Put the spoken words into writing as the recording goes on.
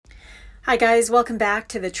Hi, guys. Welcome back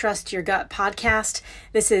to the Trust Your Gut podcast.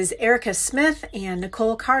 This is Erica Smith and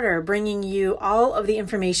Nicole Carter bringing you all of the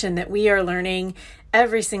information that we are learning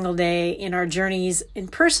every single day in our journeys in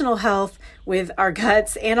personal health with our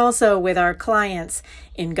guts and also with our clients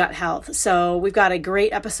in gut health. So we've got a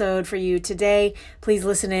great episode for you today. Please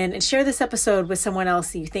listen in and share this episode with someone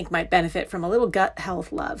else that you think might benefit from a little gut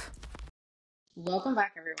health love. Welcome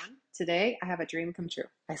back, everyone. Today, I have a dream come true.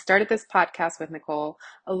 I started this podcast with Nicole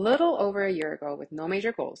a little over a year ago with no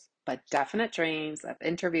major goals, but definite dreams of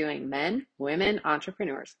interviewing men, women,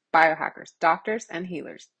 entrepreneurs, biohackers, doctors, and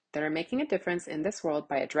healers that are making a difference in this world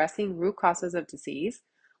by addressing root causes of disease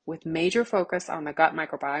with major focus on the gut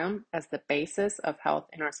microbiome as the basis of health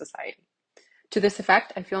in our society. To this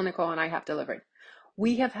effect, I feel Nicole and I have delivered.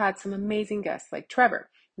 We have had some amazing guests like Trevor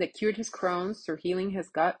that cured his Crohn's through healing his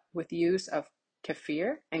gut with use of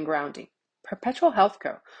kefir and grounding. Perpetual Health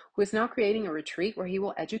Co., who is now creating a retreat where he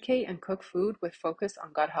will educate and cook food with focus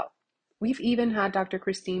on gut health. We've even had Dr.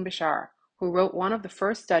 Christine Bashar, who wrote one of the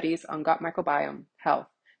first studies on gut microbiome health,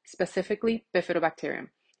 specifically Bifidobacterium,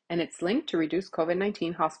 and its link to reduce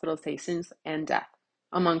COVID-19 hospitalizations and death,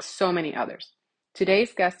 among so many others.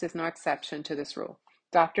 Today's guest is no exception to this rule.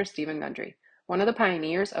 Dr. Stephen Gundry, one of the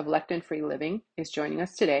pioneers of lectin-free living, is joining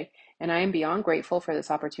us today, and I am beyond grateful for this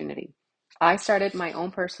opportunity. I started my own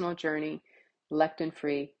personal journey,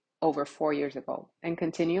 lectin-free, over 4 years ago and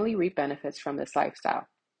continually reap benefits from this lifestyle.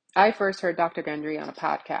 I first heard Dr. Gundry on a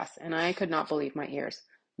podcast and I could not believe my ears.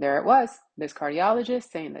 There it was, this cardiologist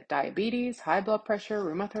saying that diabetes, high blood pressure,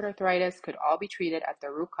 rheumatoid arthritis could all be treated at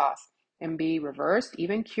their root cause and be reversed,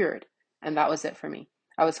 even cured. And that was it for me.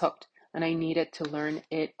 I was hooked and I needed to learn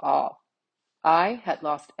it all. I had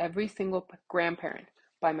lost every single grandparent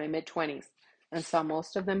by my mid-20s and saw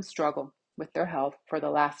most of them struggle with their health for the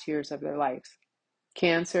last years of their lives.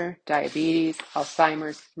 Cancer, diabetes,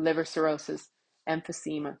 Alzheimer's, liver cirrhosis,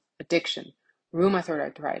 emphysema, addiction, rheumatoid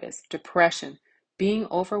arthritis, depression, being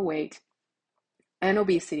overweight, and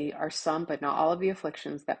obesity are some but not all of the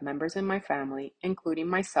afflictions that members in my family, including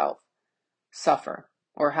myself, suffer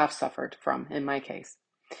or have suffered from in my case.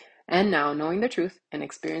 And now, knowing the truth and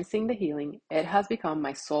experiencing the healing, it has become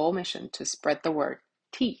my sole mission to spread the word,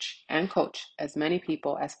 teach, and coach as many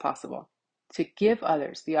people as possible, to give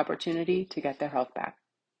others the opportunity to get their health back.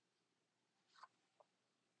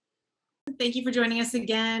 Thank you for joining us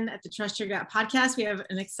again at the Trust Your Gut podcast. We have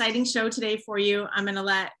an exciting show today for you. I'm going to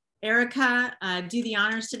let Erica do the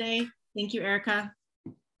honors today. Thank you, Erica.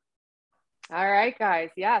 All right, guys.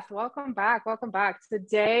 Yes, welcome back. Welcome back.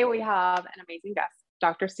 Today we have an amazing guest.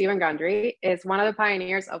 Dr. Stephen Gundry is one of the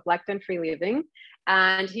pioneers of lectin-free living,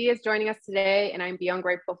 and he is joining us today, and I'm beyond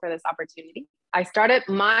grateful for this opportunity. I started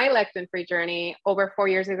my lectin-free journey over 4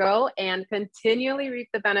 years ago and continually reap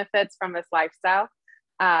the benefits from this lifestyle.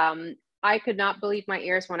 I could not believe my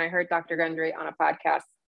ears when I heard Dr. Gundry on a podcast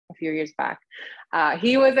a few years back.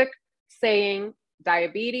 He was saying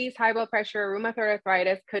diabetes, high blood pressure, rheumatoid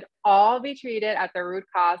arthritis could all be treated at the root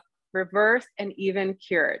cause, reversed, and even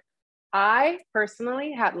cured. I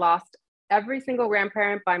personally had lost every single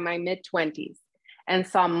grandparent by my mid-20s and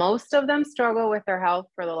saw most of them struggle with their health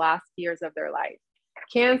for the last years of their life.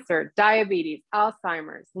 Cancer, diabetes,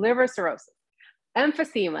 Alzheimer's, liver cirrhosis,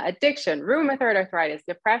 emphysema, addiction, rheumatoid arthritis,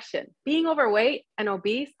 depression, being overweight and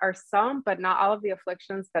obese are some, but not all of the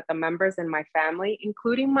afflictions that the members in my family,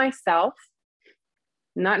 including myself,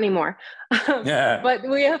 not anymore, but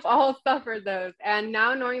we have all suffered those. And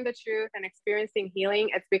now knowing the truth and experiencing healing,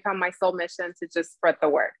 it's become my sole mission to just spread the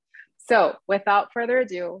word. So without further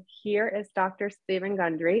ado, here is Dr. Stephen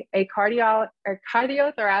Gundry, a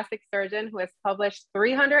cardiothoracic surgeon who has published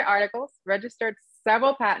 300 articles, registered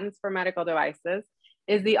several patents for medical devices,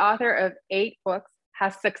 is the author of 8 books,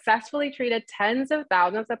 has successfully treated tens of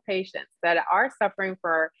thousands of patients that are suffering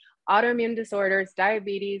for autoimmune disorders,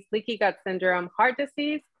 diabetes, leaky gut syndrome, heart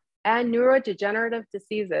disease, and neurodegenerative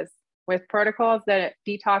diseases with protocols that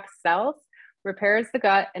detox cells, repairs the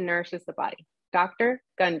gut, and nourishes the body. Dr.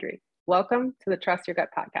 Gundry, welcome to the Trust Your Gut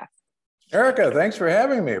podcast. Erica, thanks for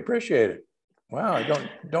having me. Appreciate it. Wow, I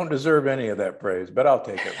don't deserve any of that praise, but I'll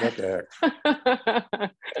take it. What the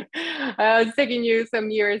heck? It's taken you some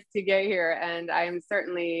years to get here, and I am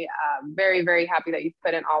certainly very, very happy that you've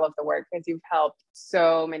put in all of the work because you've helped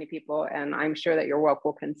so many people, and I'm sure that your work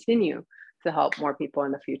will continue to help more people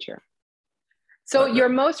in the future. So your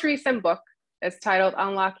most recent book is titled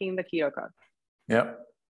Unlocking the Keto Code. Yep.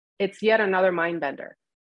 It's yet another mind bender.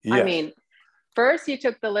 Yes. I mean, first you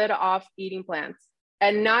took the lid off eating plants,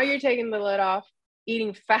 and now you're taking the lid off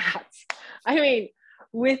eating fats. I mean,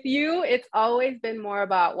 with you, it's always been more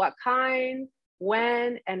about what kind,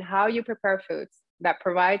 when, and how you prepare foods. that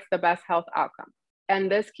provides the best health outcome. And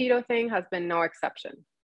this keto thing has been no exception.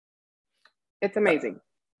 It's amazing.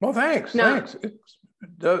 Well, thanks. Now, Thanks.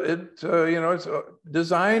 It's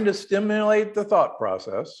designed to stimulate the thought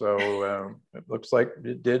process. So it looks like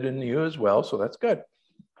it did in you as well. So that's good.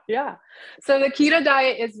 Yeah. So the keto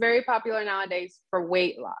diet is very popular nowadays for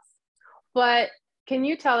weight loss. But can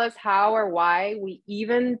you tell us how or why we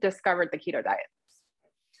even discovered the keto diet?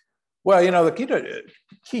 Well, the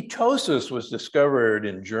ketosis was discovered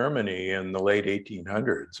in Germany in the late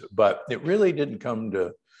 1800s, but it really didn't come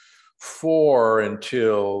to fore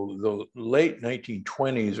until the late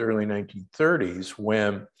 1920s, early 1930s,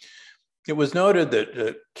 when it was noted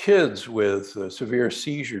that kids with severe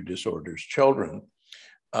seizure disorders, children,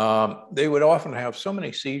 they would often have so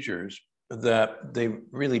many seizures that they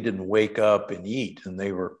really didn't wake up and eat, and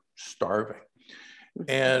they were starving.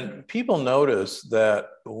 And people noticed that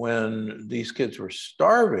when these kids were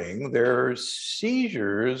starving, their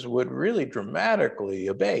seizures would really dramatically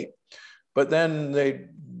abate. But then they'd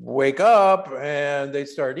wake up and they'd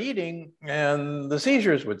start eating and the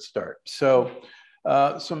seizures would start. So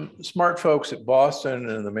some smart folks at Boston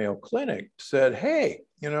and the Mayo Clinic said, hey,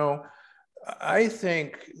 I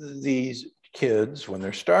think these kids, when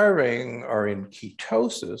they're starving, are in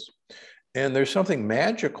ketosis, and there's something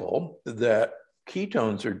magical that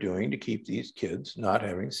ketones are doing to keep these kids not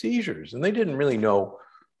having seizures. And they didn't really know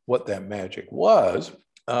what that magic was,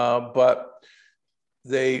 but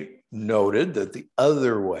they noted that the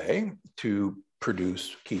other way to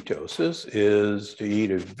produce ketosis is to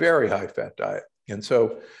eat a very high fat diet. And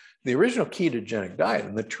so the original ketogenic diet,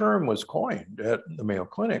 and the term was coined at the Mayo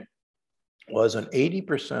Clinic, was an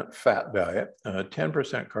 80% fat diet,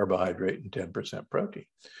 10% carbohydrate, and 10% protein.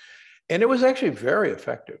 And it was actually very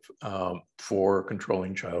effective for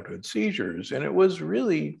controlling childhood seizures. And it was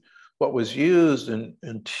really what was used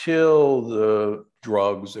until the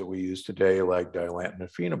drugs that we use today, like Dilantin and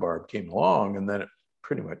phenobarb, came along, and then it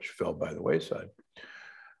pretty much fell by the wayside.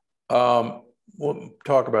 We'll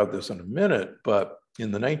talk about this in a minute, but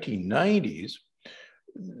in the 1990s,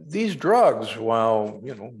 these drugs, while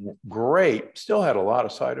great, still had a lot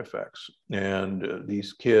of side effects. And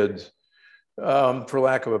these kids, for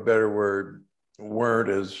lack of a better word, weren't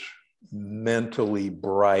as mentally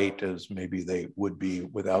bright as maybe they would be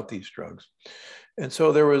without these drugs. And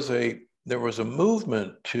so there was a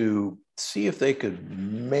movement to see if they could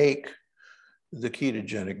make the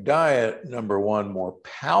ketogenic diet, number one, more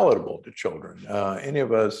palatable to children. Any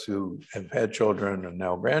of us who have had children and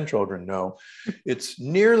now grandchildren know it's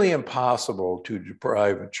nearly impossible to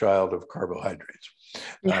deprive a child of carbohydrates.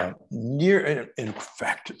 Yeah. In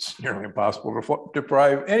fact, it's nearly impossible to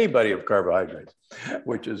deprive anybody of carbohydrates,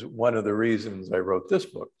 which is one of the reasons I wrote this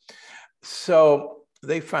book. So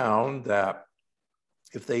they found that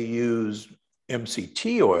if they used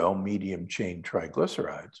MCT oil, medium chain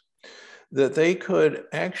triglycerides, that they could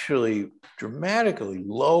actually dramatically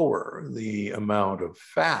lower the amount of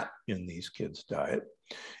fat in these kids' diet,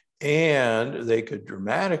 and they could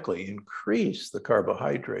dramatically increase the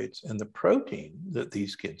carbohydrates and the protein that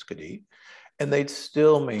these kids could eat, and they'd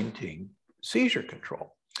still maintain seizure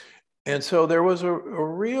control. And so there was a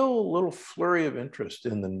real little flurry of interest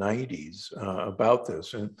in the 90s about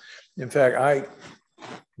this. And in fact, I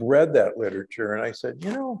read that literature and I said,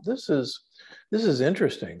 this is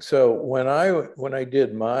interesting. So when I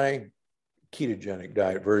did my ketogenic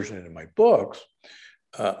diet version in my books,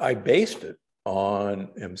 I based it on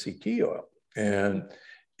MCT oil. And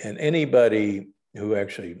anybody who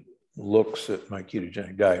actually looks at my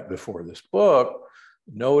ketogenic diet before this book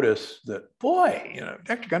notice that, boy,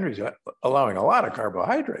 Dr. Gundry's allowing a lot of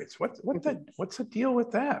carbohydrates. What's the deal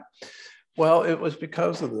with that? Well, it was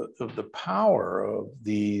because of the power of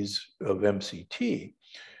MCT.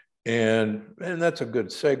 And that's a good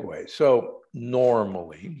segue. So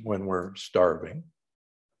normally when we're starving,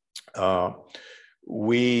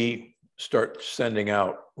 we start sending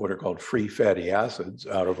out what are called free fatty acids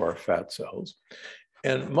out of our fat cells.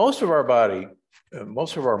 And most of our body,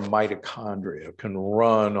 most of our mitochondria can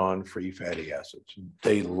run on free fatty acids.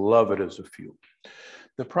 They love it as a fuel.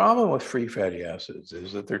 The problem with free fatty acids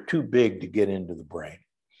is that they're too big to get into the brain.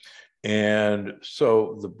 And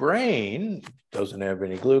so the brain doesn't have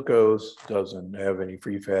any glucose, doesn't have any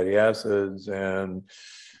free fatty acids, and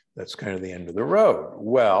that's kind of the end of the road.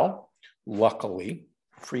 Well, luckily,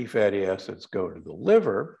 free fatty acids go to the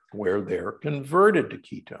liver where they're converted to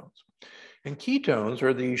ketones. And ketones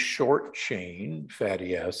are these short chain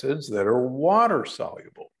fatty acids that are water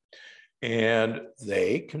soluble, and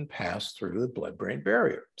they can pass through the blood-brain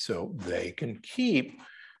barrier. So they can keep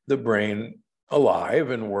the brain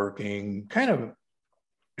alive and working kind of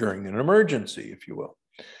during an emergency, if you will.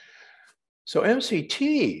 So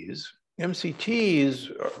MCTs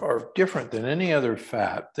are different than any other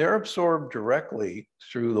fat. They're absorbed directly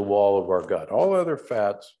through the wall of our gut. All other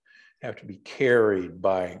fats have to be carried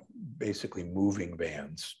by basically moving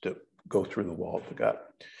bands to go through the wall of the gut.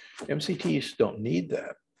 MCTs don't need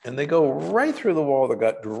that. And they go right through the wall of the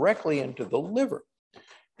gut directly into the liver.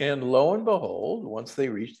 And lo and behold, once they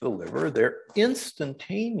reach the liver, they're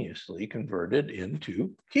instantaneously converted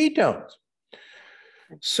into ketones.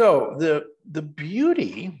 So the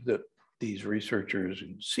beauty that these researchers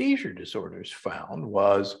in seizure disorders found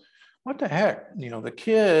was, what the heck? The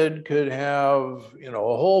kid could have, a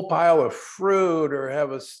whole pile of fruit or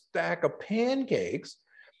have a stack of pancakes.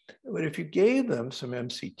 But if you gave them some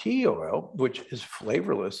MCT oil, which is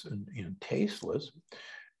flavorless and tasteless,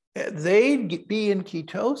 they'd be in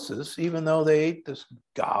ketosis even though they ate this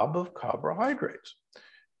gob of carbohydrates.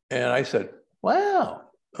 And I said, wow,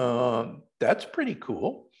 that's pretty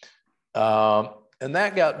cool. And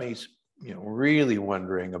that got me, really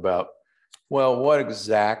wondering about, well, what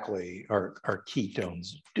exactly are ketones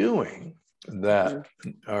doing that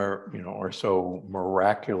are so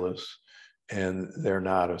miraculous, and they're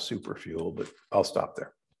not a super fuel? But I'll stop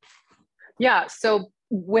there. Yeah. So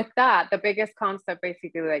with that, the biggest concept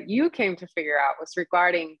basically that you came to figure out was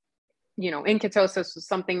regarding, in ketosis was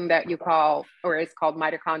something that you call, or is called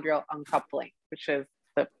mitochondrial uncoupling, which is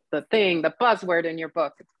the buzzword in your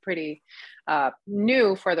book. It's pretty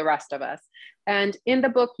new for the rest of us. And in the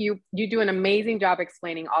book, you do an amazing job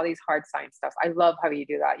explaining all these hard science stuff. I love how you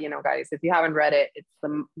do that. Guys, if you haven't read it,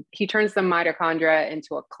 he turns the mitochondria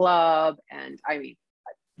into a club. And I mean,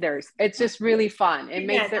 it's just really fun. It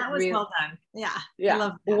makes it really well done. Yeah.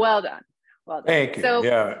 Yeah. Well done. Thank you. So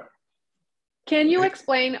yeah. Can you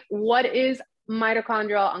explain what is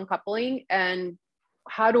mitochondrial uncoupling and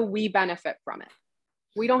how do we benefit from it?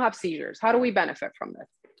 We don't have seizures. How do we benefit from this?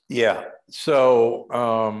 Yeah. So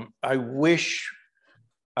I wish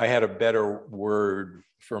I had a better word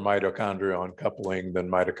for mitochondrial uncoupling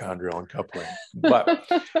than mitochondrial uncoupling. But,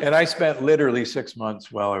 and I spent literally 6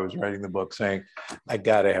 months while I was writing the book saying, I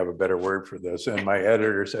got to have a better word for this. And my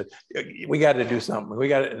editor said, we got to do something.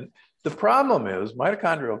 The problem is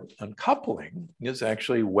mitochondrial uncoupling is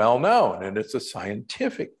actually well known, and it's a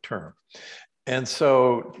scientific term. And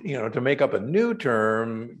so, to make up a new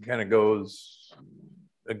term kind of goes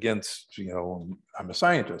against, I'm a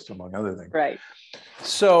scientist, among other things. Right.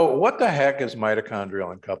 So what the heck is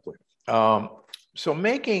mitochondrial uncoupling? So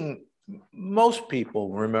most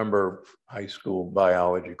people remember high school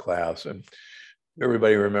biology class, and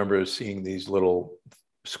everybody remembers seeing these little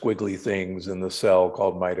squiggly things in the cell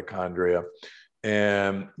called mitochondria.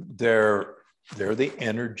 And they're the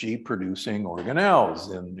energy producing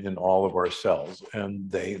organelles in all of our cells. And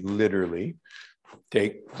they literally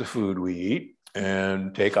take the food we eat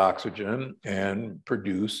and take oxygen and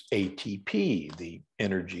produce ATP, the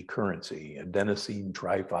energy currency, adenosine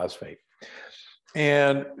triphosphate.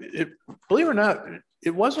 And believe it or not,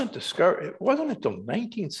 it wasn't until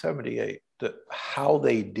 1978 that how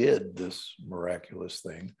they did this miraculous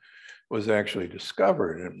thing was actually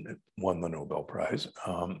discovered, and it won the Nobel Prize.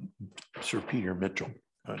 Sir Peter Mitchell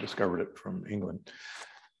discovered it from England.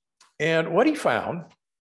 And what he found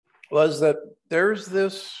was that there's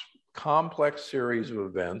this complex series of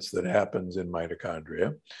events that happens in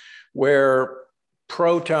mitochondria where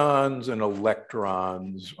protons and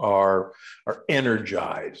electrons are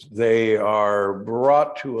energized. They are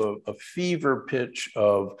brought to a fever pitch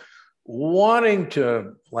of wanting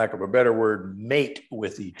to, lack of a better word, mate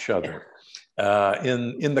with each other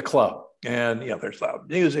in the club. And there's loud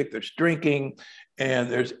music, there's drinking, and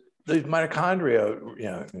there's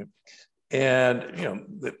mitochondria. And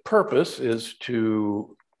the purpose is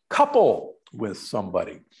to couple with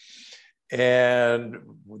somebody, and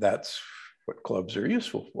that's what clubs are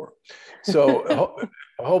useful for. So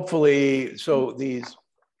hopefully, these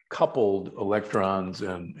coupled electrons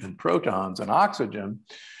and protons and oxygen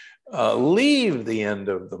leave the end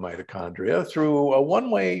of the mitochondria through a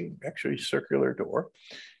one-way, actually circular door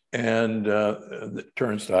and the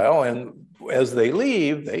turnstile. And as they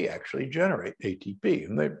leave, they actually generate ATP.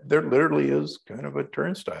 And there literally is kind of a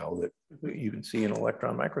turnstile that you can see in an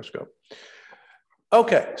electron microscope.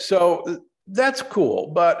 Okay, so that's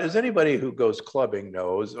cool. But as anybody who goes clubbing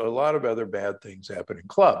knows, a lot of other bad things happen in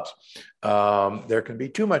clubs. There can be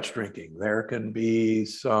too much drinking. There can be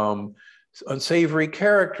some unsavory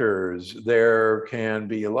characters. There can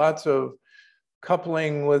be lots of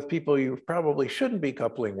coupling with people you probably shouldn't be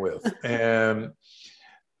coupling with. And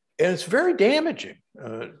it's very damaging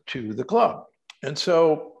to the club. And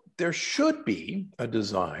so there should be a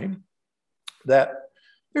design that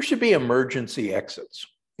there should be emergency exits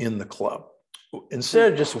in the club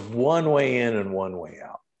instead of just one way in and one way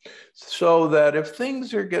out. So that if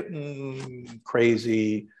things are getting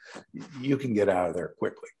crazy, you can get out of there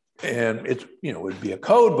quickly. And it's, it would be a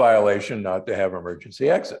code violation not to have emergency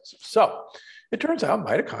exits. So it turns out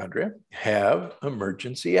mitochondria have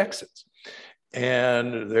emergency exits.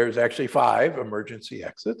 And there's actually 5 emergency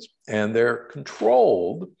exits, and they're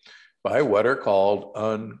controlled by what are called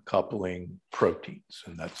uncoupling proteins.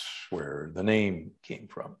 And that's where the name came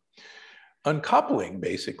from. Uncoupling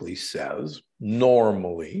basically says,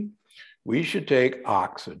 normally, we should take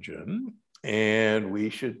oxygen and we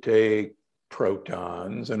should take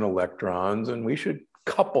protons and electrons and we should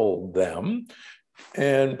couple them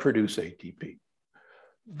and produce ATP.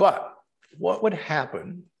 But what would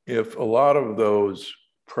happen if a lot of those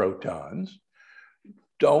protons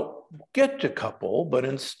don't get to couple, but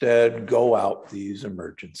instead go out these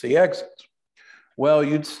emergency exits? Well,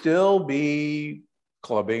 you'd still be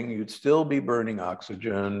clubbing, you'd still be burning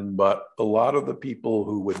oxygen, but a lot of the people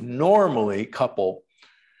who would normally couple,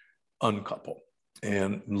 uncouple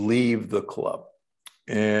and leave the club.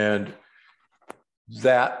 And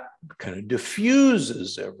that kind of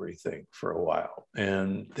diffuses everything for a while,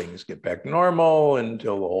 and things get back normal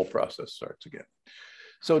until the whole process starts again.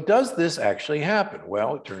 So does this actually happen?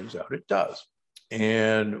 Well, it turns out it does.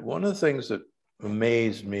 And one of the things that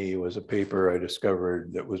amazed me was a paper I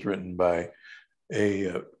discovered that was written by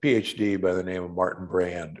a PhD by the name of Martin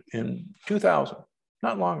Brand in 2000,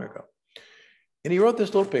 not long ago. And he wrote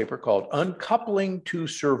this little paper called Uncoupling to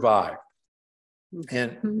Survive.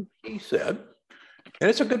 And he said, and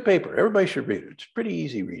it's a good paper, everybody should read it, it's pretty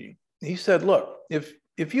easy reading. He said, look, if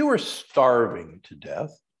you were starving to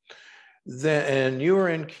death, and you were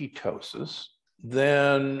in ketosis,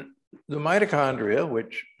 then the mitochondria,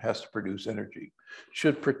 which has to produce energy,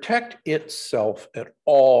 should protect itself at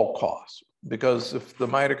all costs. Because if the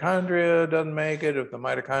mitochondria doesn't make it, if the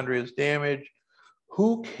mitochondria is damaged,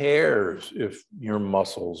 who cares if your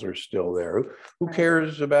muscles are still there? Who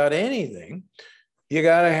cares about anything? You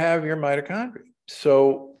got to have your mitochondria.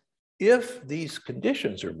 So if these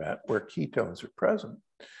conditions are met where ketones are present,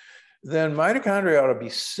 then mitochondria ought to be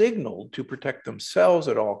signaled to protect themselves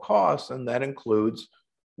at all costs, and that includes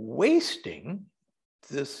wasting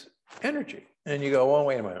this energy. And you go, well,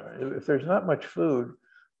 wait a minute, if there's not much food,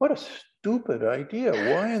 what a stupid idea.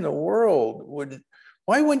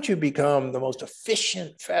 Why wouldn't you become the most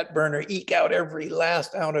efficient fat burner, eke out every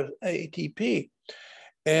last ounce of ATP?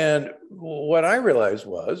 And what I realized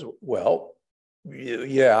was, well,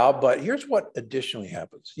 yeah, but here's what additionally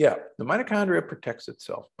happens. Yeah, the mitochondria protects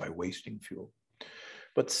itself by wasting fuel.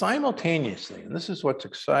 But simultaneously, and this is what's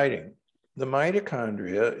exciting, the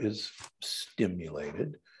mitochondria is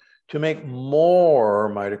stimulated to make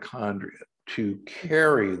more mitochondria to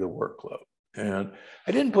carry the workload. And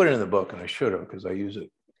I didn't put it in the book, and I should have, because I use it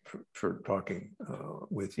for talking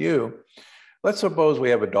with you. Let's suppose we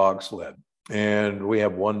have a dog sled, and we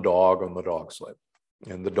have one dog on the dog sled,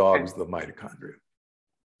 and the dog's the mitochondria.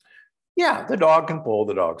 Yeah, the dog can pull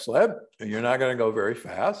the dog sled, and you're not going to go very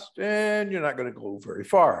fast, and you're not going to go very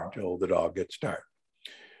far until the dog gets tired.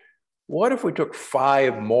 What if we took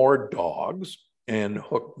 5 more dogs and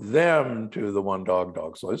hooked them to the one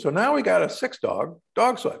dog sled? So now we got a 6-dog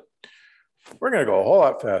dog sled. We're going to go a whole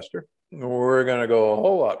lot faster. We're going to go a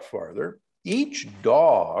whole lot farther. Each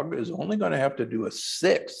dog is only going to have to do a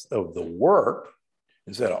 1/6 of the work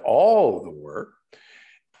instead of all of the work.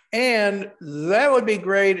 And that would be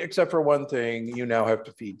great, except for one thing. You now have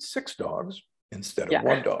to feed 6 dogs instead of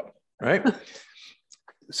 1 dog, right?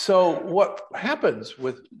 So what happens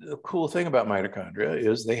with the cool thing about mitochondria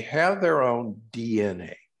is they have their own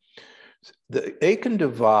DNA. They can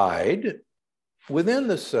divide within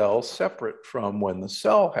the cell separate from when the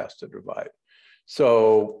cell has to divide.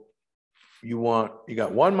 So you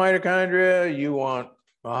got 1 mitochondria, you want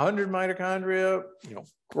 100 mitochondria,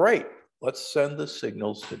 great. Let's send the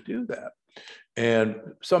signals to do that. And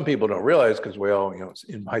some people don't realize, because we all,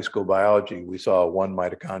 in high school biology, we saw 1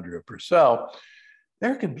 mitochondria per cell.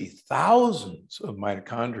 There can be thousands of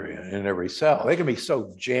mitochondria in every cell. They can be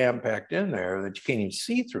so jam-packed in there that you can't even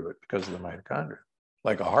see through it because of the mitochondria,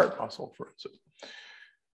 like a heart muscle, for instance.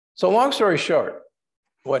 So long story short,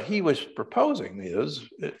 what he was proposing is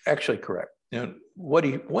actually correct. And what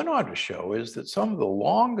he went on to show is that some of the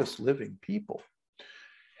longest living people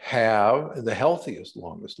the healthiest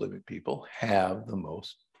longest living people have the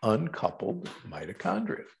most uncoupled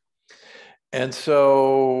mitochondria. And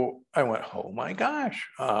so I went, oh my gosh,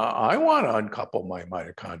 I want to uncouple my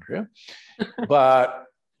mitochondria. But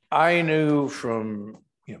I knew from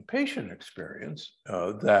patient experience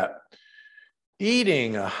that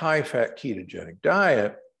eating a high-fat ketogenic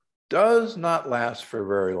diet does not last for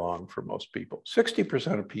very long for most people.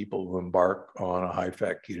 60% of people who embark on a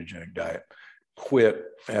high-fat ketogenic diet quit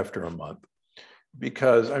after a month,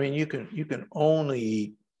 because I mean, you can only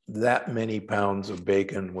eat that many pounds of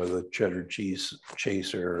bacon with a cheddar cheese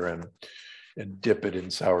chaser and dip it in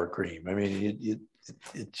sour cream. I mean,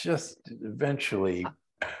 it just eventually.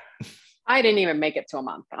 I didn't even make it to a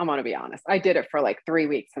month. I'm going to be honest. I did it for like 3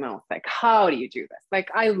 weeks and I was like, how do you do this? Like,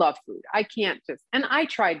 I love food. I can't just, and I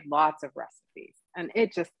tried lots of recipes and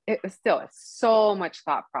it was still so much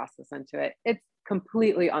thought process into it. It's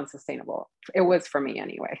completely unsustainable. It was for me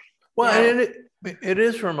anyway. Well, yeah. And it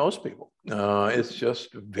is for most people. It's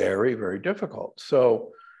just very, very difficult.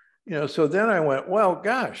 So, so then I went, well,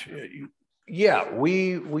 gosh, yeah,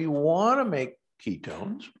 we want to make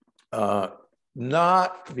ketones,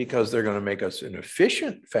 not because they're going to make us an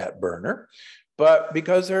efficient fat burner, but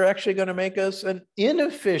because they're actually going to make us an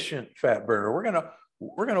inefficient fat burner.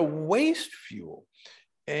 We're going to waste fuel,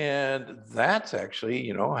 and that's actually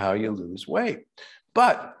how you lose weight.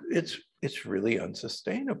 But it's really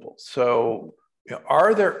unsustainable. So,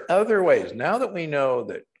 are there other ways now that we know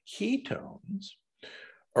that ketones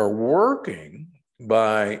are working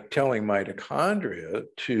by telling mitochondria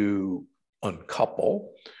to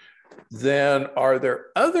uncouple? Then are there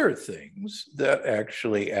other things that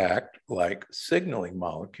actually act like signaling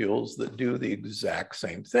molecules that do the exact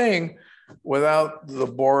same thing without the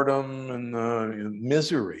boredom and the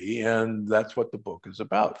misery? And that's what the book is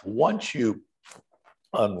about. Once you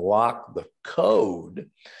unlock the code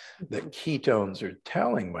that ketones are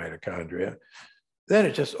telling mitochondria, then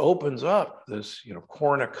it just opens up this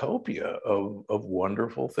cornucopia of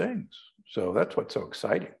wonderful things. So that's what's so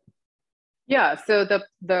exciting. Yeah, so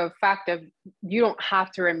the fact of you don't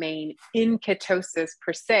have to remain in ketosis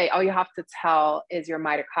per se. All you have to tell is your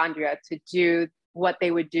mitochondria to do what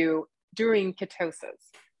they would do during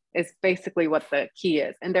ketosis is basically what the key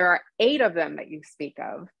is. And there are 8 of them that you speak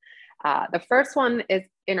of. The first one is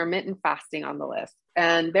intermittent fasting on the list.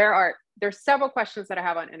 And there's several questions that I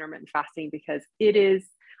have on intermittent fasting because it is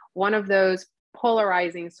one of those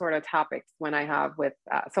polarizing sort of topics when I have with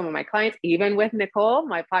some of my clients, even with Nicole,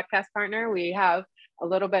 my podcast partner. We have a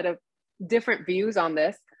little bit of different views on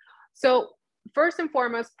this. So first and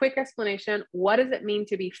foremost, quick explanation. What does it mean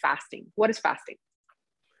to be fasting? What is fasting?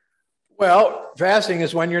 Well, fasting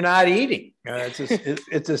is when you're not eating.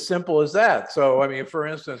 It's as simple as that. So, I mean, for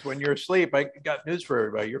instance, when you're asleep, I got news for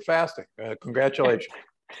everybody. You're fasting. Congratulations.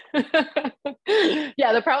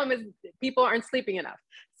 Yeah, the problem is people aren't sleeping enough.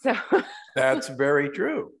 So that's very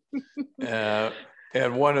true.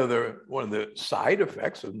 And one of the side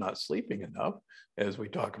effects of not sleeping enough, as we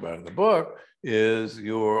talk about in the book, is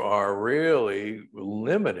you are really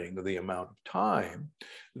limiting the amount of time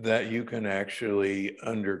that you can actually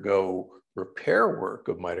undergo repair work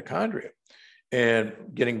of mitochondria. And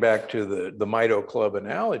getting back to the Mito Club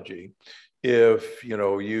analogy, if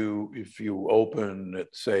you open at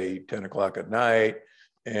say 10 o'clock at night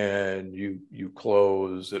and you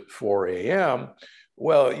close at 4 a.m.,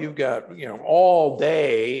 well, you've got all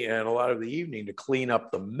day and a lot of the evening to clean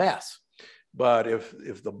up the mess. But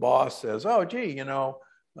if the boss says, oh, gee, I'm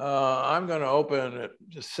going to open at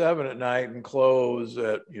just 7 at night and close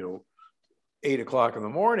at 8 o'clock in the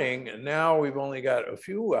morning, and now we've only got a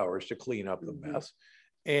few hours to clean up the mess.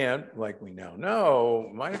 And like we now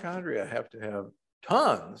know, mitochondria have to have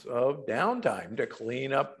tons of downtime to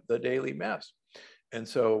clean up the daily mess. And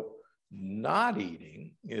so not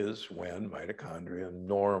eating is when mitochondria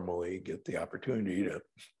normally get the opportunity to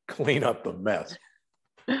clean up the mess.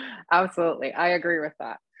 Absolutely. I agree with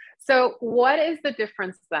that. So what is the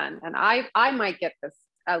difference then? And I might get this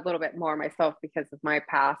a little bit more myself because of my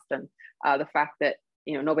past and the fact that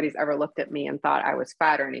nobody's ever looked at me and thought I was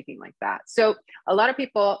fat or anything like that. So a lot of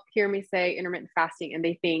people hear me say intermittent fasting and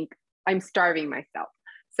they think I'm starving myself.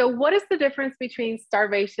 So what is the difference between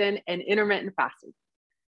starvation and intermittent fasting?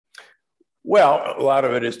 Well, a lot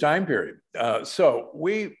of it is time period. So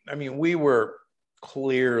we were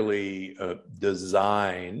clearly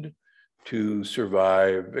designed to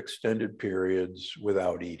survive extended periods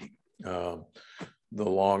without eating. The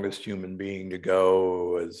longest human being to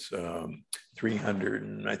go is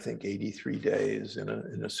 383 days in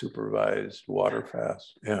a supervised water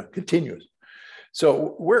fast, continuous.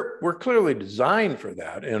 So we're clearly designed for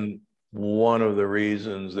that. And one of the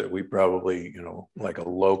reasons that we probably, like a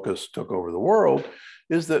locust took over the world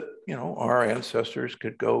is that, our ancestors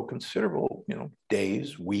could go considerable,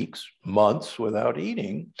 days, weeks, months without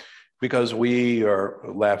eating because we are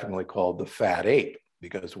laughingly called the fat ape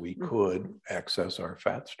because we could access our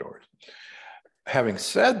fat stores. Having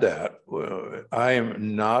said that, I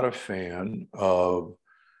am not a fan of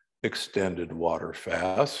extended water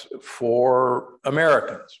fasts for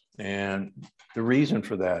Americans. And the reason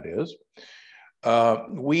for that is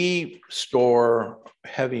we store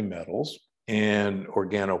heavy metals and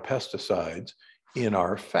organopesticides in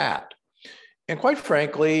our fat. And quite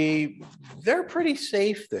frankly, they're pretty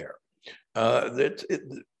safe there.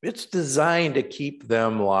 It's designed to keep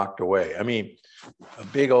them locked away. I mean, a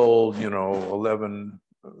big old,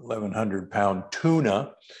 1,100 pound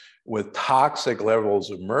tuna with toxic levels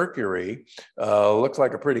of mercury looks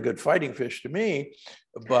like a pretty good fighting fish to me,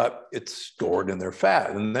 but it's stored in their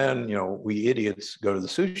fat. And then, we idiots go to the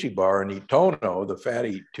sushi bar and eat tono, the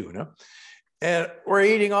fatty tuna, and we're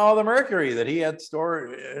eating all the mercury that he had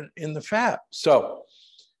stored in the fat. So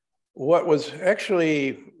what was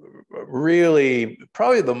actually really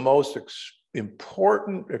probably the most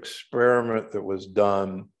important experiment that was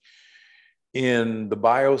done in the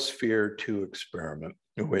Biosphere 2 experiment,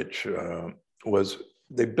 which was,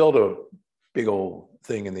 they built a big old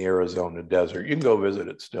thing in the Arizona desert. You can go visit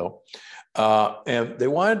it still. And they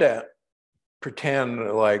wanted to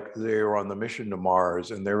pretend like they were on the mission to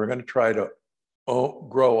Mars, and they were going to try to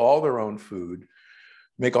grow all their own food,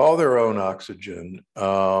 make all their own oxygen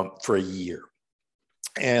for a year.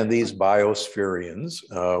 And these biospherians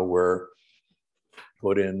were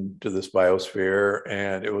put into this biosphere,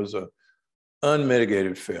 and it was an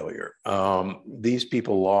unmitigated failure. These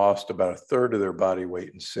people lost about a third of their body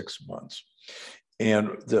weight in 6 months. And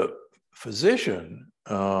the physician,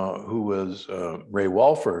 who was Ray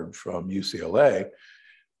Walford from UCLA,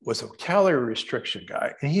 was a calorie restriction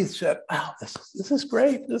guy. And he said, "Oh, this is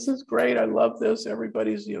great. This is great. I love this.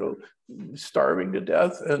 Everybody's, starving to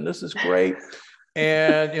death, and this is great.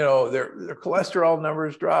 And, their cholesterol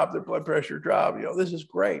numbers drop, their blood pressure drop. This is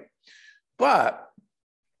great." But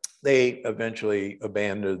they eventually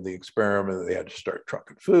abandoned the experiment. They had to start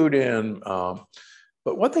trucking food in.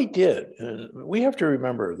 But what they did, and we have to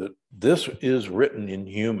remember that this is written in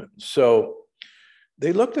humans. So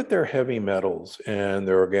they looked at their heavy metals and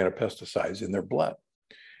their organopesticides in their blood,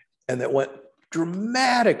 and that went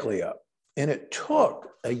dramatically up. And it took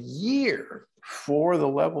a year for the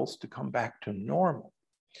levels to come back to normal.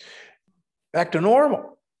 Back to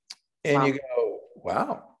normal. And wow. You go,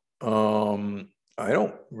 wow, I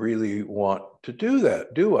don't really want to do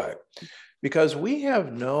that, do I? Because we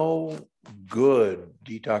have no good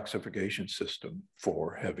detoxification system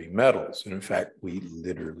for heavy metals. And in fact, we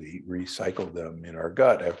literally recycle them in our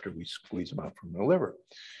gut after we squeeze them out from the liver.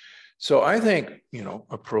 So I think,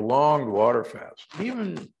 a prolonged water fast,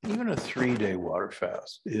 even a 3-day water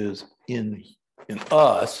fast is in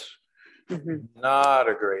us, not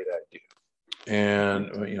a great idea.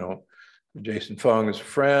 And, Jason Fung is a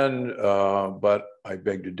friend, but I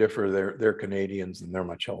beg to differ. They're Canadians and they're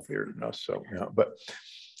much healthier than us. So,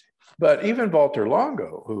 but even Walter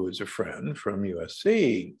Longo, who is a friend from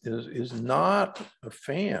USC, is not a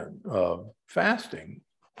fan of fasting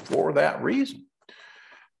for that reason.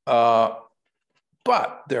 But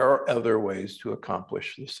there are other ways to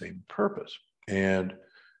accomplish the same purpose. And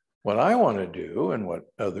what I want to do, and what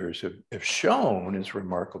others have shown is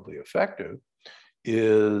remarkably effective,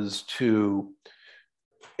 is to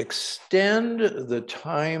extend the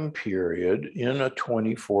time period in a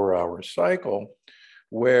 24-hour cycle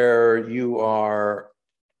where you are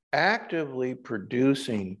actively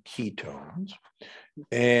producing ketones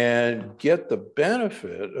and get the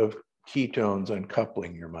benefit of ketones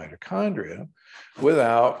uncoupling your mitochondria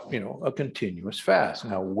without, a continuous fast.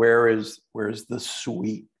 Now, where's the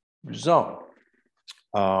sweet zone?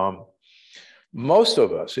 Most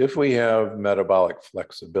of us, if we have metabolic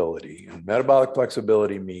flexibility, and metabolic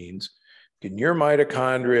flexibility means, can your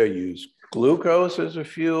mitochondria use glucose as a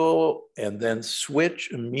fuel and then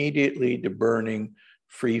switch immediately to burning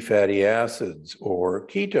free fatty acids or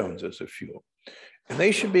ketones as a fuel? And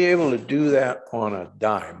they should be able to do that on a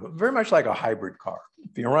dime, very much like a hybrid car.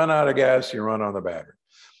 If you run out of gas, you run on the battery.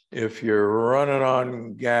 If you're running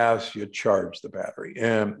on gas, you charge the battery.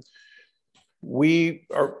 And we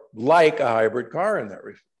are like a hybrid car in that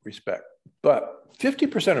respect. But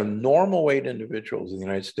 50% of normal weight individuals in the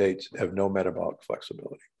United States have no metabolic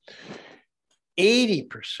flexibility.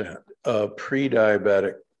 80% of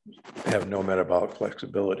pre-diabetic have no metabolic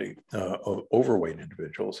flexibility of overweight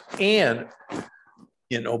individuals. And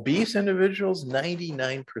in obese individuals,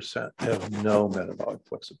 99% have no metabolic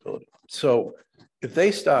flexibility. So if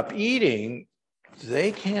they stop eating,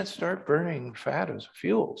 they can't start burning fat as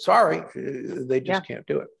fuel. Sorry, they just can't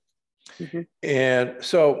do it. And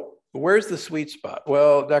so where's the sweet spot?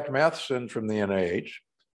 Well, Dr. Matheson from the NIH,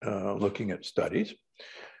 looking at studies,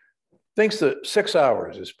 thinks that 6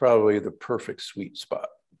 hours is probably the perfect sweet spot,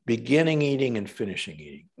 beginning eating and finishing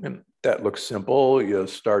eating. And that looks simple. You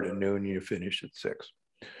start at noon, you finish at 6.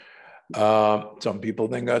 Some people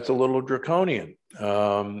think that's a little draconian.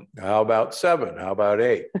 How about 7? How about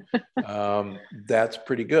 8? That's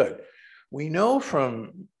pretty good. We know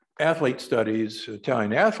from athlete studies,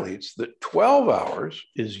 Italian athletes, that 12 hours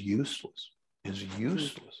is useless,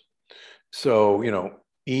 So,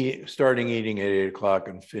 starting eating at 8 o'clock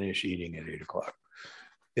and finish eating at 8 o'clock.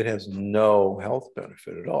 It has no health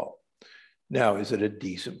benefit at all. Now, is it a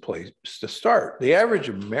decent place to start? The average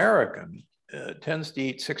American tends to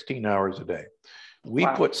eat 16 hours a day. We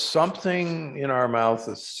put something in our mouth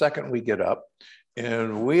the second we get up,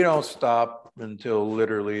 and we don't stop until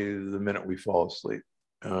literally the minute we fall asleep.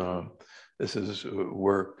 This is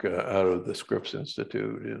work out of the Scripps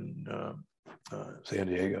Institute in San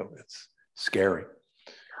Diego. It's scary.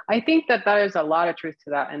 I think that there's a lot of truth to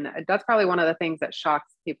that. And that's probably one of the things that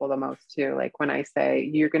shocks people the most too. Like when I say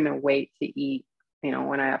you're going to wait to eat,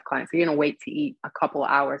 when I have clients, you're going to wait to eat a couple of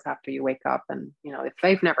hours after you wake up. And, if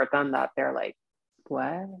they've never done that, they're like,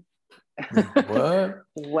 what?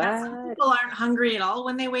 What? Some people aren't hungry at all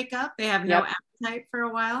when they wake up. They have no appetite for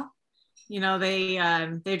a while.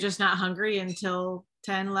 They're just not hungry until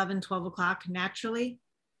 10, 11, 12 o'clock naturally.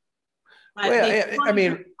 But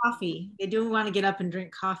coffee. They do want to get up and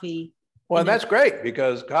drink coffee. Well, that's great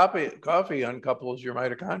because coffee uncouples your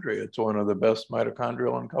mitochondria. It's one of the best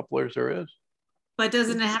mitochondrial uncouplers there is. But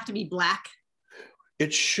doesn't it have to be black?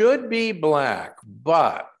 It should be black,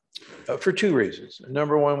 but for 2 reasons.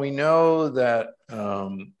 Number one, we know that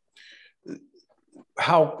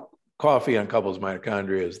how coffee uncouples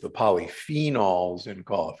mitochondria is the polyphenols in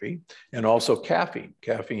coffee and also caffeine.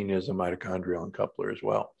 Caffeine is a mitochondrial uncoupler as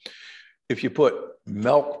well. If you put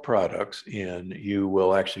milk products in, you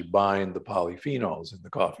will actually bind the polyphenols in the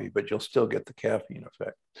coffee, but you'll still get the caffeine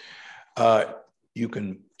effect. You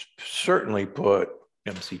can certainly put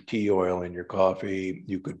MCT oil in your coffee.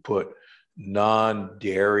 You could put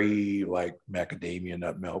non-dairy like macadamia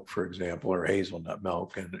nut milk, for example, or hazelnut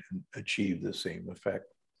milk and achieve the same effect.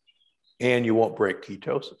 And you won't break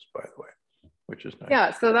ketosis, by the way, which is nice.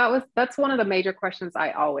 Yeah, so that's one of the major questions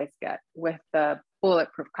I always get with the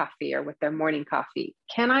Bulletproof coffee or with their morning coffee.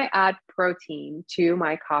 Can I add protein to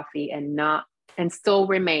my coffee and still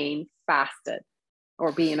remain fasted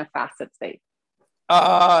or be in a fasted state?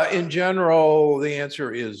 In general, the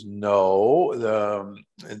answer is no.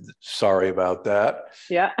 Sorry about that.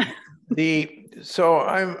 Yeah. So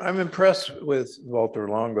I'm impressed with Walter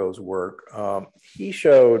Longo's work. He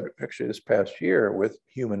showed actually this past year with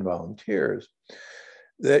human volunteers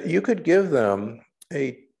that you could give them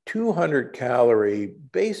a 200 calorie,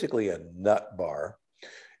 basically a nut bar.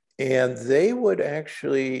 And they would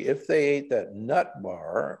actually, if they ate that nut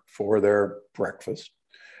bar for their breakfast,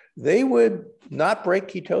 they would not break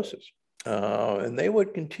ketosis. And they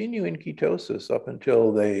would continue in ketosis up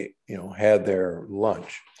until they, had their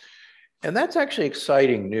lunch. And that's actually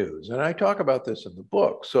exciting news. And I talk about this in the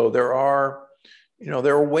book. So there are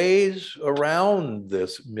ways around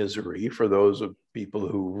this misery for those of people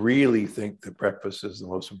who really think that breakfast is the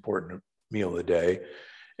most important meal of the day.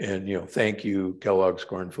 And, thank you, Kellogg's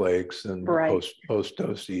Corn Flakes and Post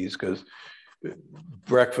Toasties, because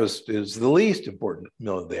breakfast is the least important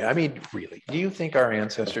meal of the day. I mean, really, do you think our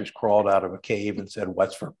ancestors crawled out of a cave and said,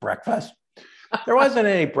 "What's for breakfast?" There wasn't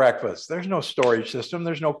any breakfast. There's no storage system.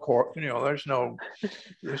 There's no there's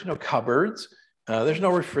no cupboards. There's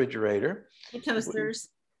no refrigerator. Toasters.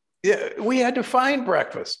 Yeah, we had to find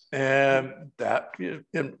breakfast, and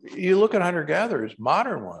you look at hunter-gatherers,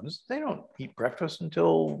 modern ones, they don't eat breakfast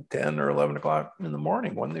until 10 or 11 o'clock in the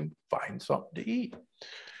morning when they find something to eat.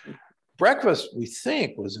 Breakfast, we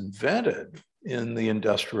think, was invented in the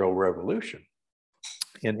Industrial Revolution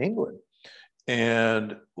in England.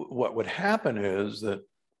 And what would happen is that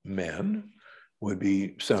men would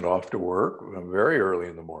be sent off to work very early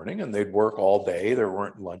in the morning, and they'd work all day. There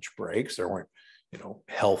weren't lunch breaks. There weren't,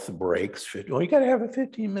 health breaks. Well, you got to have a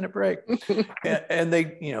 15-minute break. and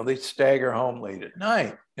they'd stagger home late at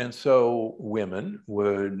night. And so women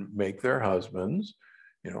would make their husbands,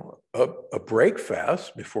 a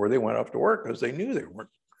breakfast before they went off to work because they knew they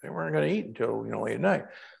weren't going to eat until, late at night.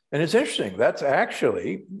 And it's interesting. That's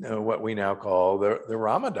actually what we now call the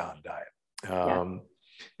Ramadan diet.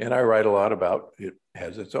 And I write a lot about it.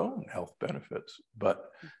 Has its own health benefits.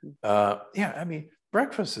 But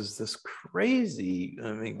breakfast is this crazy,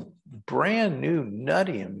 brand new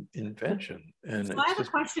nutty invention. And so I have a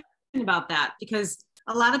question about that, because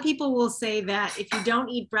a lot of people will say that if you don't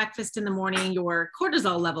eat breakfast in the morning, your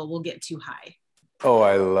cortisol level will get too high. Oh,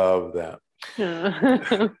 I love that.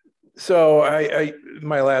 So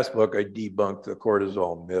my last book, I debunked the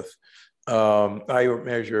cortisol myth. I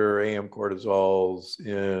measure AM cortisols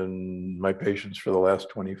in my patients for the last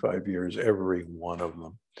 25 years, every one of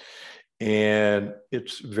them. And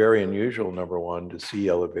it's very unusual, number one, to see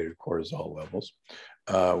elevated cortisol levels.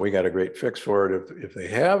 We got a great fix for it if they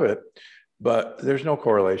have it, but there's no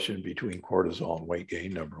correlation between cortisol and weight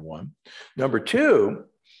gain, number one. Number two,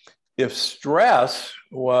 if stress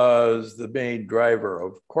was the main driver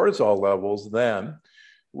of cortisol levels, then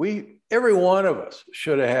every one of us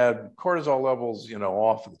should have had cortisol levels,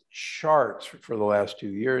 off the charts for the last 2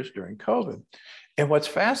 years during COVID. And what's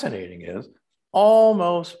fascinating is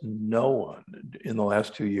almost no one in the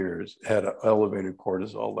last 2 years had an elevated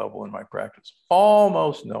cortisol level in my practice.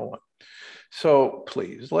 Almost no one. So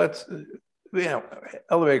please, elevated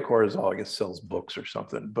cortisol, I guess, sells books or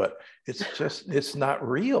something, but it's not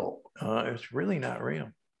real. It's really not real.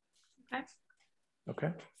 Okay.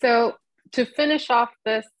 Okay. So to finish off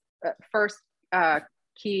this first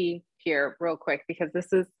key here real quick, because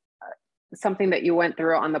this is something that you went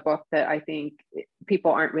through on the book that I think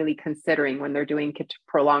people aren't really considering when they're doing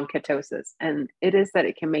prolonged ketosis. And it is that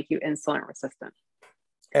it can make you insulin resistant.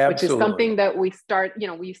 Absolutely. Which is something that we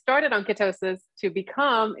started on ketosis to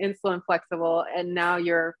become insulin flexible. And now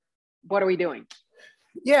what are we doing?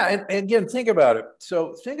 Yeah. And again, think about it.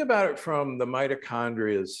 So think about it from the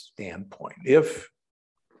mitochondria's standpoint. If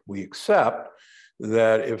we accept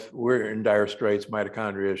that if we're in dire straits,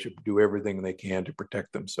 mitochondria should do everything they can to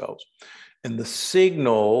protect themselves. And the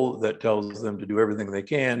signal that tells them to do everything they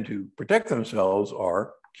can to protect themselves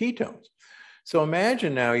are ketones. So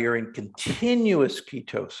imagine now you're in continuous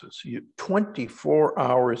ketosis, 24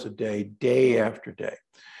 hours a day, day after day.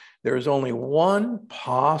 There is only one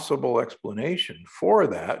possible explanation for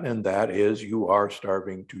that, and that is you are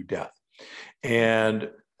starving to death.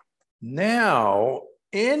 And now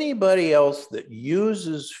anybody else that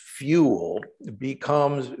uses fuel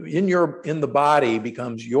becomes in the body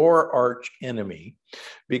becomes your arch enemy,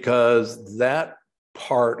 because that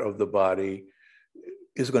part of the body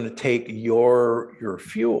is going to take your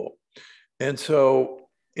fuel. And so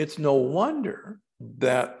it's no wonder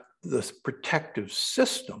that this protective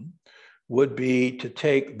system would be to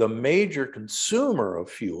take the major consumer of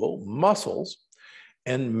fuel, muscles,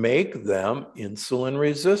 and make them insulin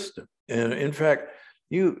resistant. And in fact,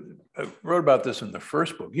 you wrote about this in the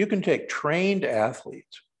first book. You can take trained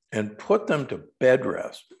athletes and put them to bed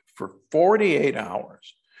rest for 48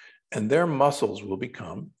 hours, and their muscles will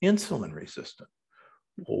become insulin resistant.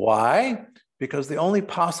 Why? Because the only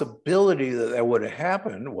possibility that would have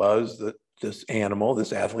happened was that this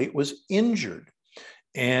athlete was injured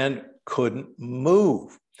and couldn't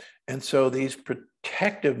move. And so these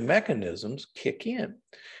protective mechanisms kick in.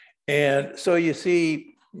 And so you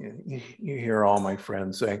see, you hear all my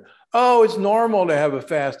friends saying, oh, it's normal to have a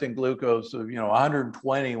fasting glucose of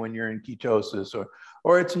 120 when you're in ketosis,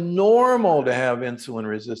 or it's normal to have insulin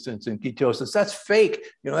resistance in ketosis. That's fake.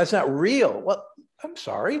 That's not real. Well, I'm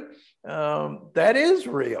sorry. That is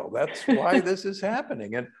real. That's why this is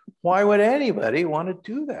happening. And why would anybody want to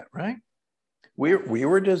do that, right? We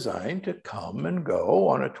were designed to come and go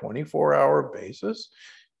on a 24-hour basis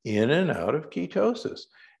in and out of ketosis.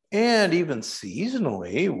 And even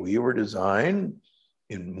seasonally, we were designed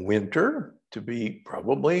in winter to be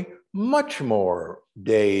probably much more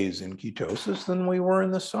days in ketosis than we were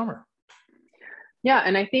in the summer. Yeah,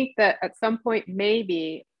 and I think that at some point,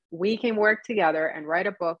 maybe we can work together and write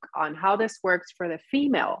a book on how this works for the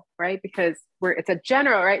female, right? Because it's a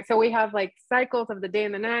general, right? So we have like cycles of the day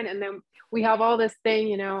and the night, and then we have all this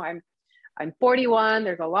thing, I'm 41,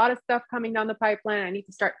 there's a lot of stuff coming down the pipeline. I need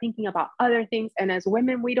to start thinking about other things. And as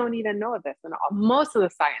women, we don't even know this. And most of the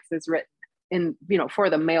science is written in, for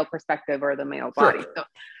the male perspective or the male body. Sure. So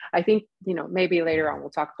I think, maybe later on we'll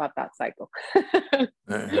talk about that cycle.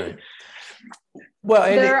 Right.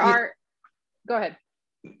 Well, go ahead.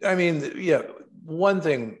 I mean, yeah, one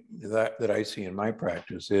thing that I see in my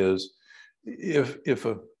practice is if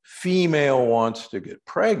a female wants to get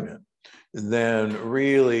pregnant, then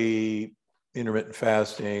really intermittent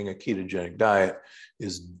fasting, a ketogenic diet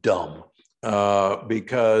is dumb,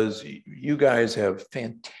 because you guys have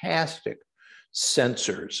fantastic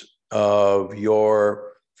sensors of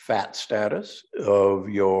your fat status, of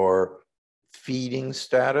your feeding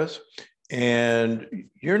status, and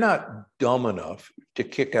you're not dumb enough to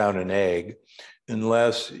kick out an egg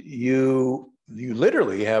unless you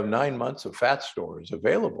literally have 9 months of fat stores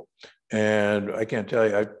available. And I can't tell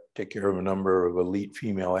you, I take care of a number of elite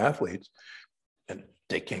female athletes, and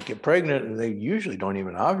they can't get pregnant, and they usually don't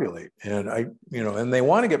even ovulate. And and they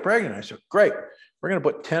want to get pregnant. I said, great, we're going to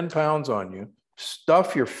put 10 pounds on you,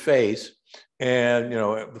 stuff your face, and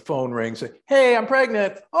the phone rings, say, "Hey, I'm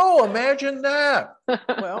pregnant." Oh, imagine that.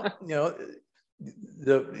 Well,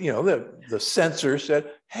 the censor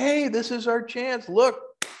said, "Hey, this is our chance. Look,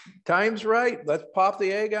 time's right. Let's pop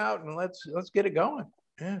the egg out and let's get it going."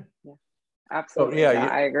 Yeah, Absolutely. So,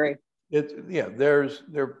 I agree. There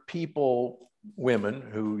are people, women,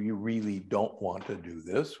 who you really don't want to do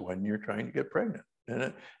this when you're trying to get pregnant.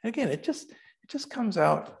 And again, it just comes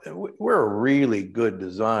out. We're a really good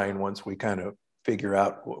design once we kind of figure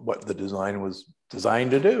out what the design was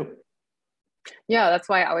designed to do. Yeah, that's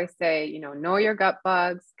why I always say, know your gut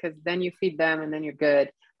bugs, because then you feed them and then you're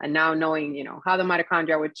good. And now knowing, how the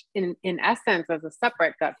mitochondria, which in essence is a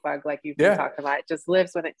separate gut bug, like you've been talking about, it just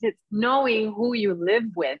lives with it. It's knowing who you live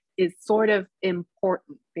with is sort of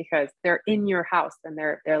important, because they're in your house and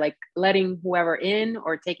they're like letting whoever in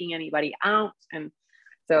or taking anybody out. And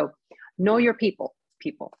so know your people.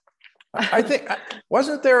 I think,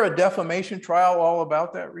 wasn't there a defamation trial all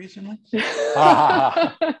about that recently?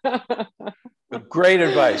 Great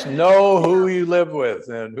advice. Know who you live with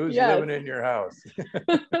and who's living in your house.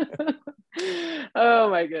 Oh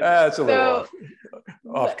my goodness. That's a little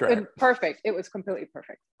off track. Perfect. It was completely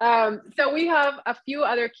perfect. So we have a few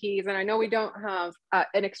other keys, and I know we don't have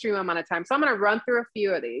an extreme amount of time. So I'm going to run through a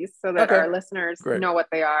few of these so that our listeners know what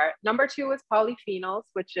they are. Number 2 is polyphenols,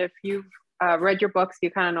 which if you've read your books, you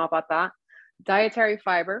kind of know about that. Dietary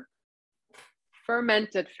fiber,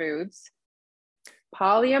 fermented foods,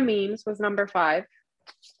 polyamines was number 5.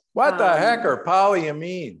 What the heck are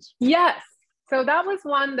polyamines? Yes. So that was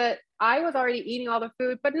one that I was already eating all the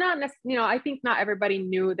food, but not necessarily, I think not everybody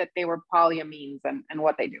knew that they were polyamines and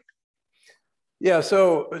what they do. Yeah,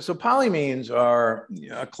 so polyamines are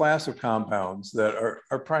a class of compounds that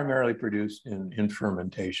are primarily produced in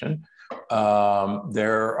fermentation.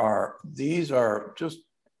 These are just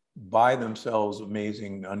by themselves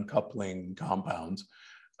amazing uncoupling compounds.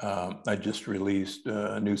 I just released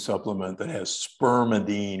a new supplement that has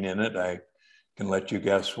spermidine in it. I can let you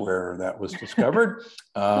guess where that was discovered.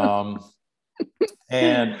 And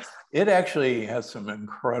it actually has some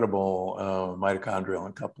incredible mitochondrial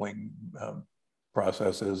uncoupling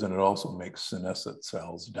processes, and it also makes senescent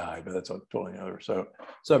cells die, but that's a totally other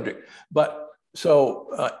subject. But so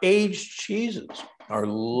aged cheeses are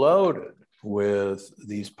loaded with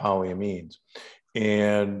these polyamines.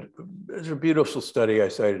 And there's a beautiful study I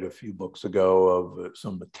cited a few books ago of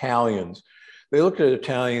some Italians. They looked at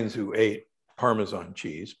Italians who ate Parmesan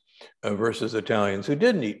cheese versus Italians who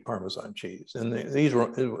didn't eat Parmesan cheese. And it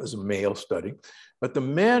was a male study. But the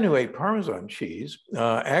men who ate Parmesan cheese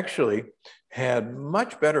actually had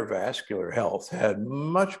much better vascular health, had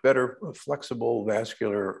much better flexible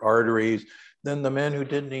vascular arteries than the men who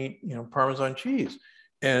didn't eat Parmesan cheese.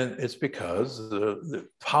 And it's because the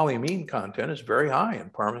polyamine content is very high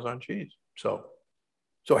in Parmesan cheese. So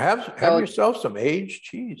have yourself some aged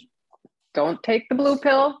cheese. Don't take the blue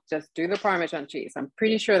pill, just do the Parmesan cheese. I'm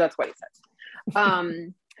pretty sure that's what he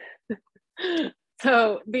said.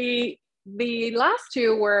 So the last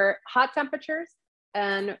 2 were hot temperatures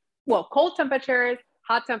cold temperatures,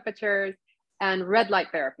 hot temperatures, and red light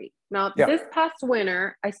therapy. Now, this past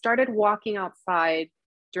winter, I started walking outside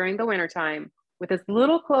during the wintertime with as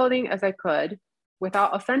little clothing as I could,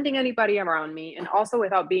 without offending anybody around me, and also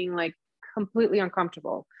without being like completely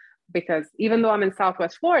uncomfortable. Because even though I'm in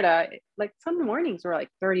Southwest Florida, like some mornings were like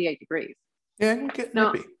 38 degrees. Yeah, you get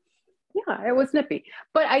nippy. Yeah, it was nippy.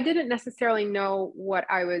 But I didn't necessarily know what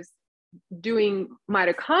I was doing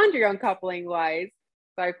mitochondria uncoupling wise.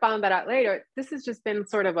 So I found that out later. This has just been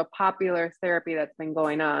sort of a popular therapy that's been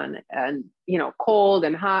going on. And, cold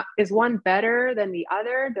and hot, is one better than the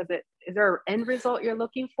other? Is there an end result you're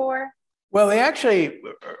looking for? Well, they actually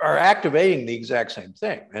are activating the exact same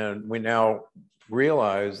thing. And we now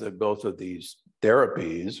realize that both of these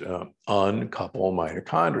therapies uncouple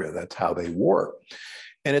mitochondria. That's how they work.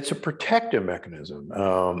 And it's a protective mechanism.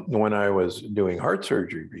 When I was doing heart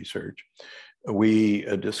surgery research, we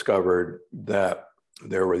discovered that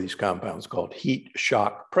there were these compounds called heat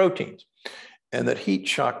shock proteins. And that heat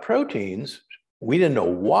shock proteins, we didn't know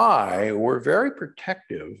why, were very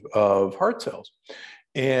protective of heart cells.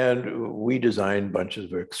 And we designed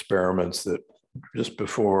bunches of experiments that just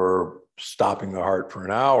before stopping the heart for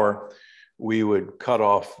an hour, we would cut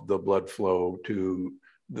off the blood flow to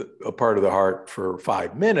a part of the heart for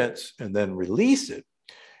 5 minutes and then release it.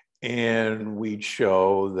 And we'd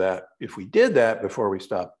show that if we did that before we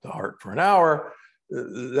stopped the heart for an hour,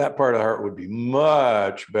 that part of the heart would be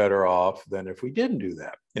much better off than if we didn't do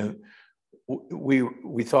that. And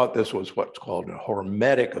we thought this was what's called a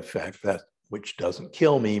hormetic effect, that which doesn't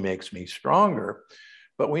kill me, makes me stronger.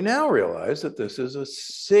 But we now realize that this is a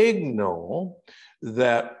signal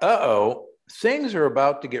that, things are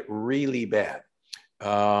about to get really bad.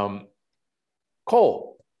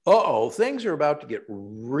 Cold. Things are about to get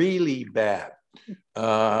really bad.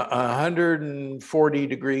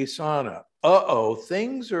 140-degree sauna.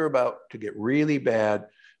 Things are about to get really bad.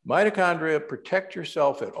 Mitochondria, protect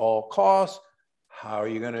yourself at all costs. How are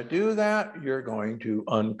you going to do that? You're going to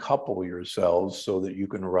uncouple yourselves so that you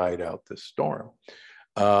can ride out this storm.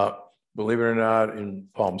 Believe it or not, in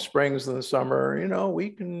Palm Springs in the summer, we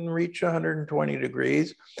can reach 120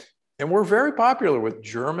 degrees. And we're very popular with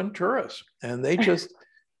German tourists. And they just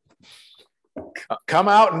come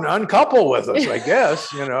out and uncouple with us, I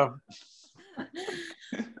guess,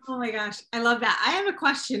 Oh my gosh, I love that. I have a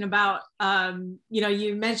question about,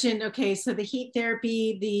 you mentioned, okay, so the heat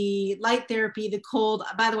therapy, the light therapy, the cold.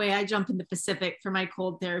 By the way, I jump in the Pacific for my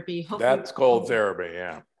cold therapy. Hopefully that's cold therapy,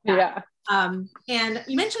 yeah. And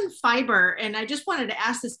you mentioned fiber, and I just wanted to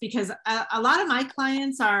ask this because a lot of my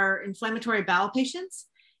clients are inflammatory bowel patients.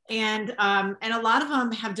 And a lot of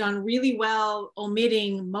them have done really well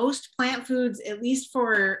omitting most plant foods, at least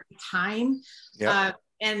for time. Yeah.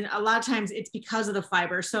 And a lot of times it's because of the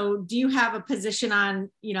fiber. So do you have a position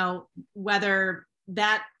on, whether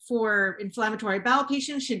that for inflammatory bowel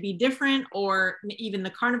patients should be different, or even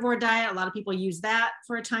the carnivore diet? A lot of people use that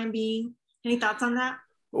for a time being. Any thoughts on that?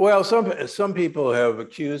 Well, some people have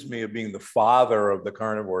accused me of being the father of the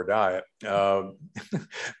carnivore diet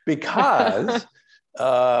because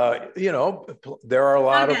there are a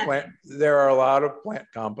lot of plant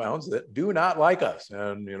compounds that do not like us,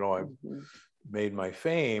 and I've made my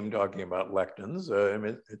fame talking about lectins.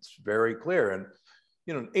 It's very clear, and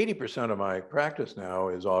 80% of my practice now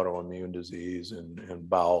is autoimmune disease and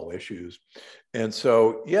bowel issues. And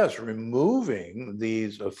so, yes, removing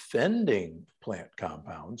these offending plant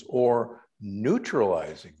compounds or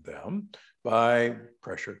neutralizing them by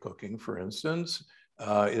pressure cooking, for instance,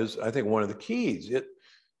 is, I think, one of the keys.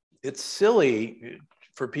 It's silly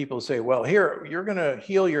for people to say, well, here, you're going to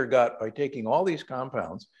heal your gut by taking all these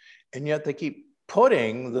compounds, and yet they keep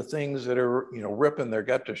putting the things that are, ripping their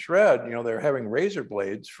gut to shred. They're having razor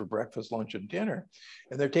blades for breakfast, lunch, and dinner,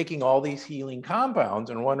 and they're taking all these healing compounds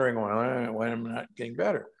and wondering why I'm not getting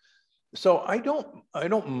better. So I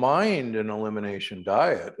don't mind an elimination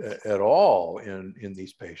diet at all in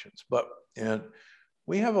these patients, and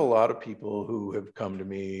we have a lot of people who have come to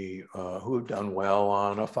me who have done well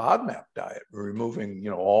on a FODMAP diet, removing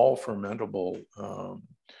all fermentable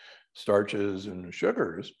starches and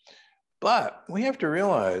sugars. But we have to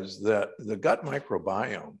realize that the gut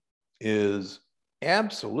microbiome is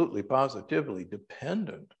absolutely positively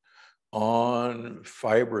dependent on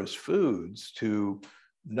fibrous foods to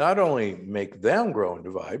not only make them grow and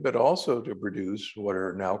divide, but also to produce what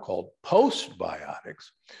are now called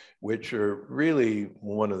postbiotics, which are really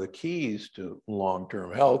one of the keys to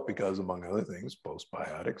long-term health, because among other things,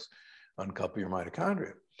 postbiotics uncouple your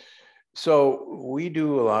mitochondria. So we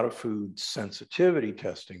do a lot of food sensitivity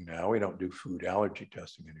testing now. We don't do food allergy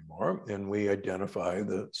testing anymore, and we identify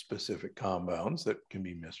the specific compounds that can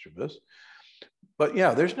be mischievous. But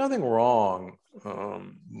yeah, there's nothing wrong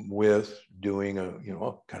with doing a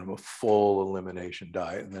kind of a full elimination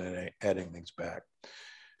diet and then adding things back.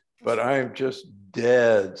 But I'm just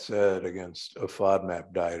dead set against a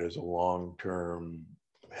FODMAP diet as a long-term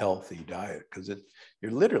healthy diet, because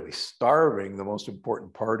you're literally starving the most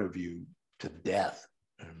important part of you to death.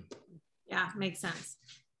 Yeah, makes sense.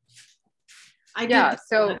 I did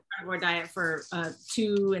the carnivore diet for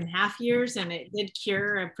 2.5 years, and it did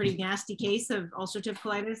cure a pretty nasty case of ulcerative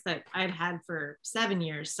colitis that I'd had for 7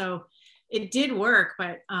 years. So it did work,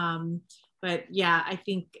 but yeah, I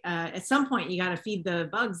think at some point you got to feed the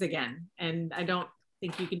bugs again, and I don't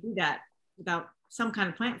think you can do that without some kind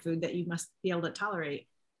of plant food that you must be able to tolerate.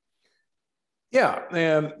 Yeah,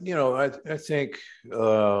 and I think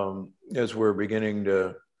as we're beginning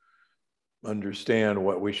to understand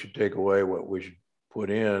what we should take away, what we should put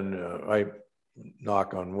in, I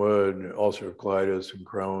knock on wood, ulcerative colitis and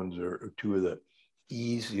Crohn's are two of the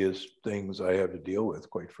easiest things I have to deal with,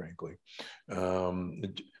 quite frankly.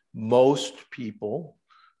 Most people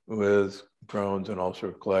with Crohn's and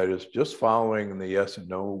ulcerative colitis, just following the yes and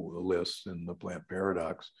no list in the plant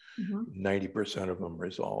paradox, 90% of them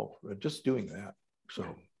resolve. Just doing that.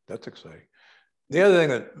 So that's exciting. The other thing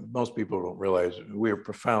that most people don't realize, we are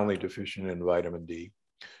profoundly deficient in vitamin D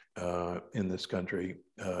in this country.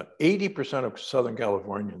 80% of Southern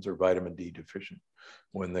Californians are vitamin D deficient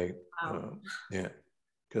when they,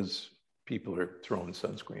 because people are throwing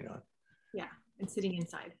sunscreen on. Yeah, and sitting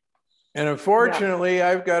inside. And unfortunately,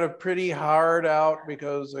 I've got a pretty hard out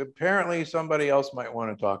because apparently somebody else might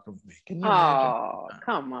want to talk with me. Can you imagine? Oh,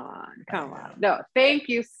 come on. No, thank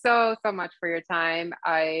you so much for your time.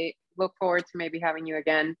 I look forward to maybe having you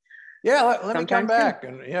again. Yeah, let me come back,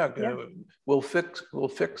 and we'll fix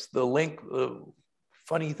the link,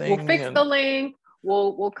 funny thing. We'll fix the link.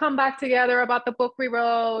 We'll come back together about the book we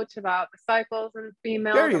wrote, about the cycles and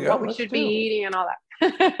females, and what we should be eating and all that.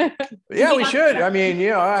 Yeah, we should. I mean,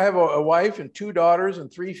 I have a wife and 2 daughters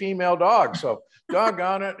and 3 female dogs. So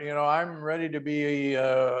doggone it, I'm ready to be,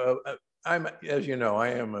 as you know, I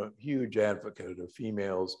am a huge advocate of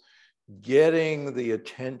females getting the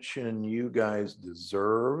attention you guys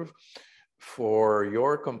deserve for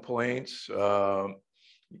your complaints. Not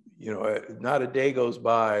a day goes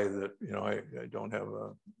by that, I don't have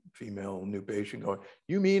a female new patient going,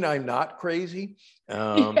 you mean I'm not crazy?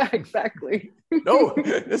 Yeah, exactly. No,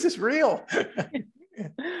 this is real.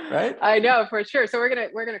 Right? I know, for sure. So we're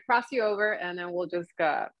gonna cross you over, and then we'll just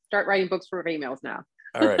start writing books for females now.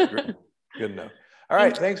 All right, good enough. All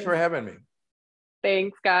right, thanks for having me.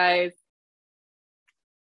 Thanks, guys.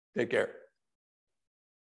 Take care.